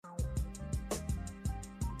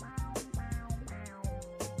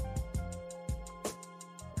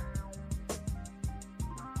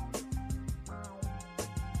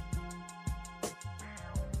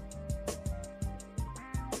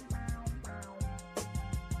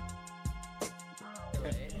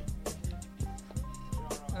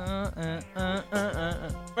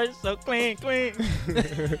Fresh so clean.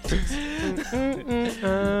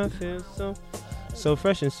 Feel so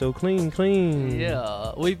fresh and so clean.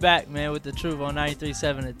 Yeah, we back, man, with the truth on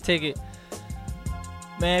 93.7 The Ticket.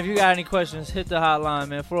 Man, if you got any questions, hit the hotline,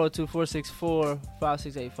 man.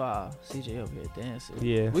 402-464-5685. CJ over here dancing.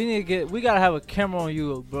 Yeah. We gotta have a camera on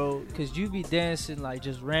you, bro, cause you be dancing like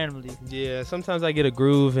just randomly. Yeah, sometimes I get a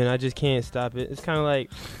groove and I just can't stop it. It's kind of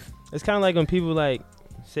like when people like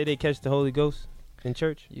say they catch the Holy Ghost in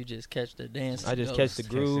church. You just catch the dance. I just catch the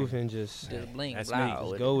groove and just blink, That's blow me.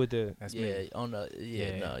 just with go it. with the. That's Yeah, me. on the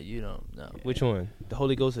no, you don't know. Which one? The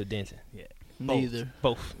Holy Ghost or dancing? Neither.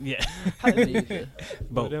 Both. Yeah. Neither.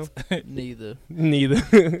 Both. Neither.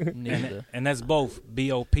 Neither. Neither. And that's both.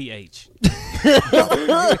 BOPH.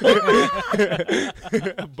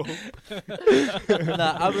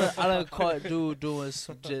 Nah, I done caught dude doing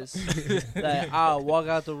some just like I'll walk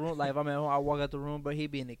out the room, like if I'm at home, I'll walk out the room, but he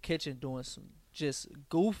be in the kitchen doing some just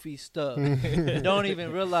goofy stuff. Don't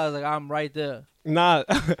even realize like I'm right there. Nah,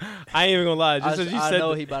 I ain't even gonna lie. Just as you I said,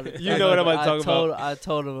 know he about to. you know what I'm about to talk about. I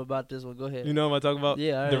told him about this one. Go ahead. You know what I'm talking about?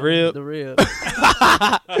 Yeah, the rib. The rib.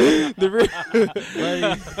 The rib.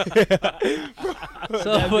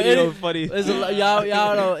 So That video was funny. it's a,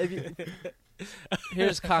 y'all know if you,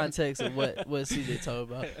 here's context of what CJ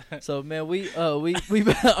talking about. So man, we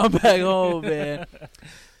I'm back home, man,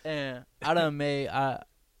 and I done made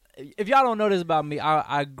if y'all don't know this about me,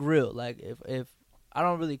 I grill. Like if I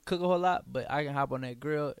don't really cook a whole lot, but I can hop on that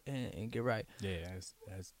grill and get right. Yeah,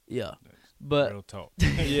 that's But real talk.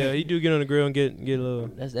 Yeah, he do get on the grill and get a little.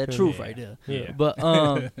 that's that truth right there. Yeah. But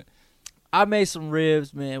I made some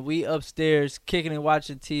ribs, man. We upstairs kicking and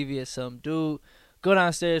watching TV or some dude go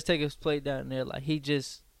downstairs, take his plate down there. Like he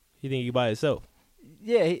just, He think he by himself.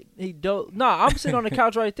 yeah, he don't. No, I'm sitting on the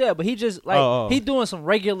couch right there, but he just like he doing some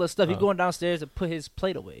regular stuff. He going downstairs to put his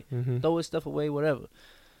plate away, throw his stuff away, whatever.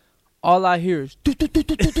 All I hear is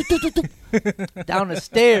down the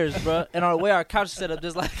stairs, bro. And on the way our couch is set up,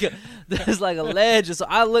 there's like a ledge. And so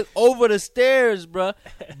I look over the stairs, bro.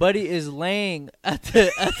 Buddy is laying at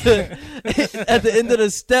the end of the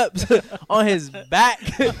steps on his back,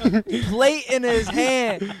 plate in his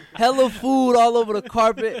hand, hella food all over the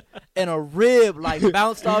carpet, and a rib like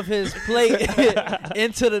bounced off his plate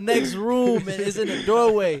into the next room and is in the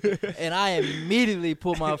doorway. And I immediately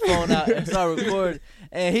pull my phone out and start recording.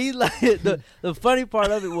 And he like the funny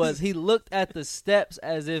part of it was he looked at the steps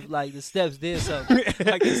as if like the steps did something.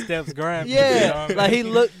 Like the steps grabbed you, Yeah, you know what I like mean?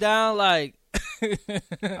 he looked down like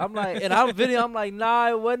I'm like, and I'm like, nah,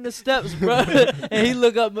 it wasn't the steps, bro. And he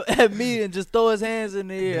look up at me and just throw his hands in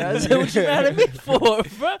the air. I said, what you mad at me for,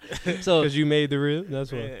 bro? So Because you made the rib.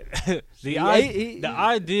 That's why. The he-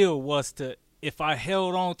 ideal was to, if I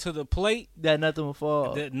held on to the plate, that nothing would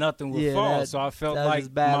fall. that nothing would Yeah, fall. that- So I felt that was like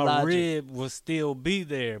just bad my logic. rib would still be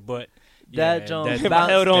there, but That joint that- If I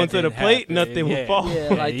held on to the didn't plate, happen. nothing would fall. Yeah,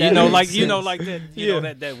 like you that know, makes like sense. you know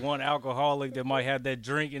that one alcoholic that might have that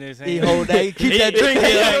drink in his hand. He hold that, he keep that drink.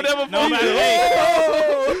 He Yeah, held that no before matter you.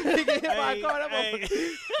 oh, he get hit by a car. That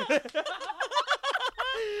motherfucker-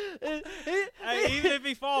 Hey, even if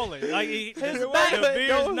he falling, like His the back beers,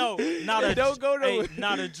 don't- not a don't go nowhere.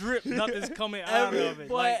 not a drip, nothing's coming out of it.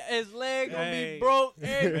 Boy, Like, his leg gonna hey. be broke.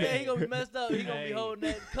 Everything he gonna be messed up. He gonna be Hey. holding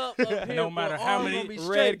that cup up here. No matter but how arm many gonna be Red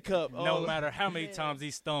straight. cup. no matter how many times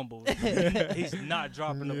he stumbles, he's not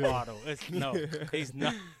dropping the bottle. He's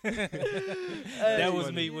not. That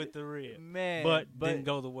was me with the rib, Man, but didn't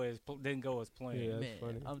go the way didn't go as planned. Yeah. That's man,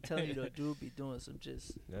 funny. I'm telling you, the dude be doing some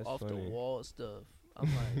just That's off funny. the wall stuff. I'm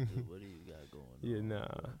like, dude, what do you got going on? Yeah, nah.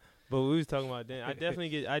 But we was talking about dance. I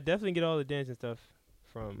definitely get all the dancing stuff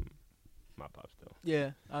from my pops though.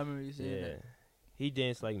 Yeah, I remember you saying Yeah. that. He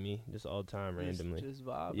danced like me, just all the time, randomly. Just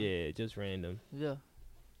vibing. Yeah, just random. Yeah.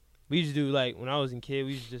 We used to do like when I was a kid.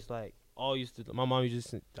 We used to just like my mom used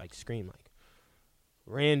to just like scream like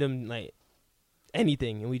random like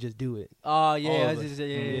anything, and we just do it. Oh yeah, All I of us. just,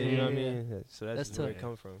 You know what I mean? So that's That's just where tough. it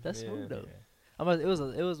come from. That's yeah. smooth though. It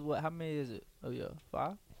was what? How many is it? Oh yeah,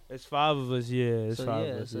 5. It's 5 of us. Yeah, it's So 5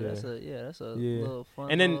 yeah, of us. so yeah. that's a Yeah. little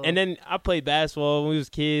fun. And then I played basketball when we was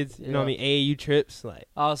kids. You know what I Yeah. mean? AAU trips like.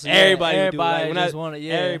 oh, so everybody would do it. everybody Like, when just wanted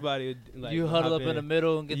Everybody would like you huddle hop up in the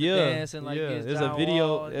middle and get the dance and like against there's John a video,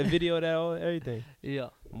 Wall. a video of that all everything. Yeah.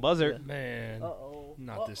 Buzzer, Man, Uh-oh.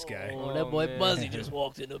 not this guy. Oh, that boy man. Buzzy just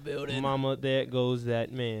walked in the building. mama, there goes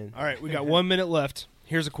that man. All right, we got 1 minute left.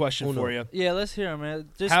 Here's a question Uno. for you. Yeah, let's hear him, man.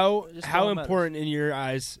 Just, How just how don't matter. important in your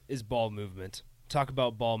eyes is ball movement? Talk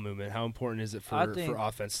about ball movement. How important is it I for think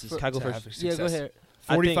offense to, for- Can I go to first? have Yeah, success? go ahead.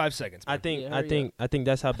 45 seconds. I man. think Yeah, I hurry think I think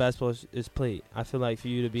that's how basketball is played. I feel like for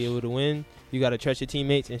you to be able to win, you got to trust your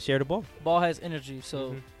teammates and share the ball. Ball has energy,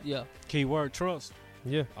 so Mhm. yeah. Keyword trust.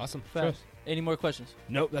 Yeah. Awesome. Facts. Trust. Any more questions?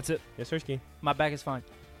 Nope, that's it. Yes, sir, Ski. My back is fine.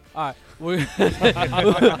 All right,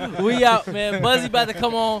 we out, man. Buzzy about to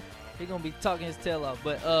come on. He gonna be talking his tail off,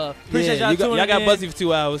 but appreciate y'all tuning y'all got in. Buzzy for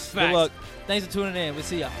 2 hours. Facts. Good luck. Thanks for tuning in. We'll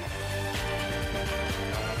see y'all.